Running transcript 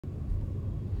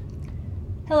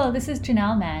Hello, this is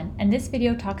Janelle Mann, and this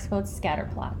video talks about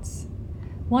scatterplots.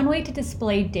 One way to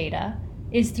display data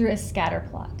is through a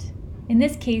scatterplot. In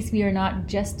this case, we are not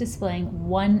just displaying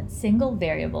one single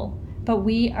variable, but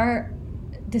we are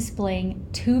displaying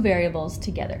two variables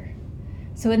together.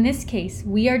 So in this case,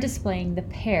 we are displaying the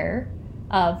pair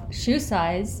of shoe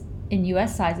size in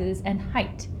US sizes and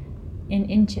height in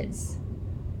inches.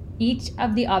 Each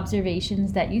of the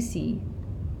observations that you see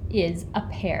is a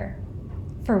pair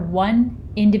for one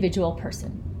individual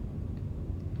person.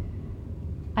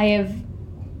 I have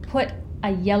put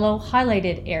a yellow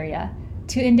highlighted area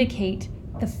to indicate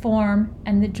the form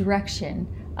and the direction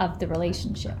of the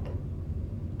relationship.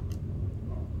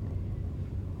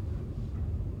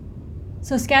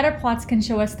 So scatterplots can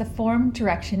show us the form,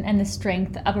 direction, and the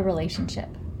strength of a relationship.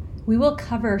 We will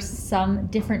cover some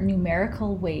different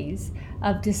numerical ways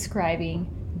of describing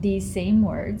these same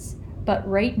words, but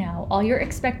right now all you're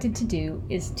expected to do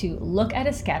is to look at a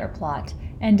scatterplot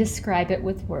and describe it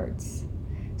with words.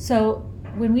 So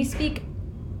when we speak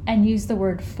and use the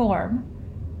word form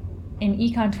in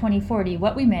Econ 2040,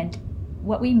 what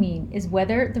we mean is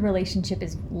whether the relationship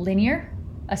is linear,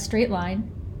 a straight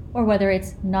line, or whether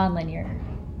it's nonlinear.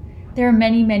 There are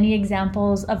many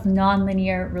examples of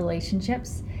nonlinear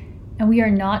relationships, and we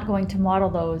are not going to model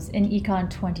those in Econ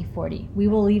 2040. We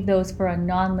will leave those for a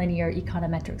nonlinear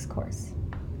econometrics course.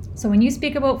 So when you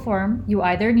speak about form, you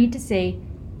either need to say,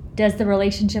 does the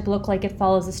relationship look like it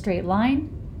follows a straight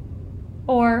line?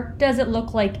 Or does it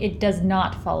look like it does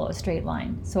not follow a straight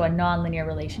line? So a nonlinear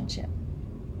relationship.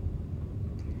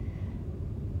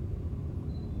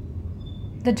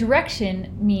 The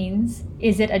direction means,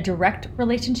 is it a direct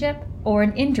relationship or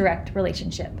an indirect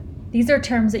relationship? These are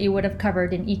terms that you would have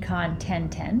covered in Econ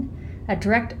 1010. A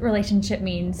direct relationship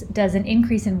means, does an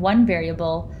increase in one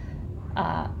variable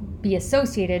be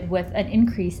associated with an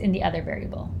increase in the other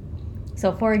variable?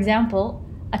 So for example,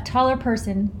 a taller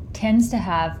person tends to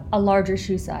have a larger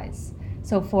shoe size.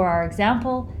 So for our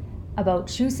example about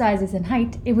shoe sizes and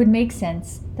height, it would make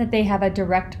sense that they have a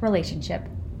direct relationship.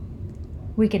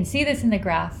 We can see this in the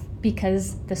graph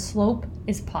because the slope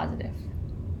is positive.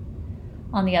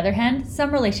 On the other hand,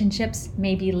 some relationships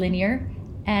may be linear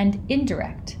and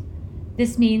indirect.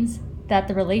 This means that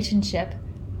the relationship,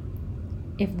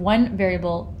 if one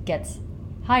variable gets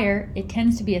higher, it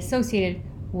tends to be associated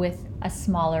with a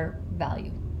smaller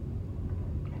value.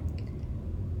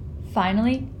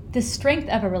 Finally, the strength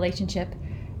of a relationship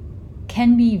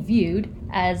can be viewed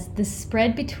as the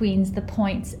spread between the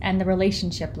points and the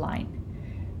relationship line.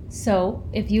 So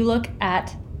if you look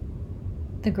at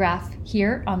the graph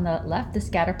here on the left, the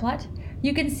scatter plot,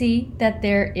 you can see that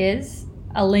there is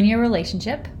a linear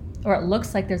relationship, or it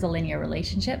looks like there's a linear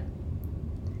relationship.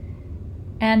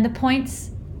 And the points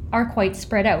are quite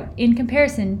spread out in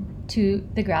comparison to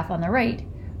the graph on the right,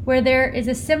 where there is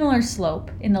a similar slope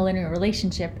in the linear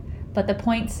relationship, but the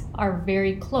points are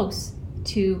very close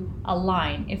to a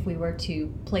line if we were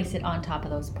to place it on top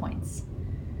of those points.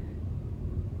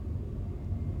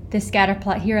 The scatter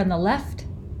plot here on the left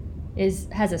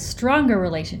has a stronger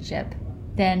relationship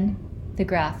than the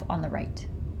graph on the right.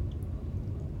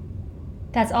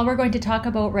 That's all we're going to talk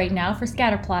about right now for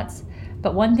scatterplots,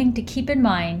 but one thing to keep in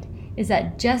mind is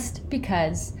that just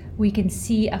because we can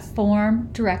see a form,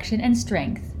 direction, and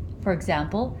strength, for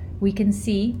example, we can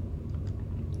see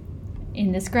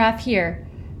in this graph here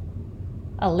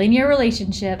a linear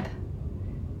relationship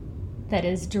that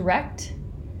is direct,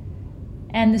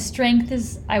 and the strength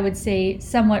is, I would say,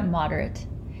 somewhat moderate.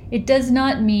 It does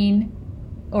not mean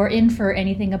or infer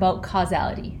anything about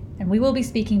causality, and we will be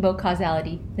speaking about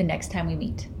causality the next time we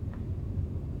meet.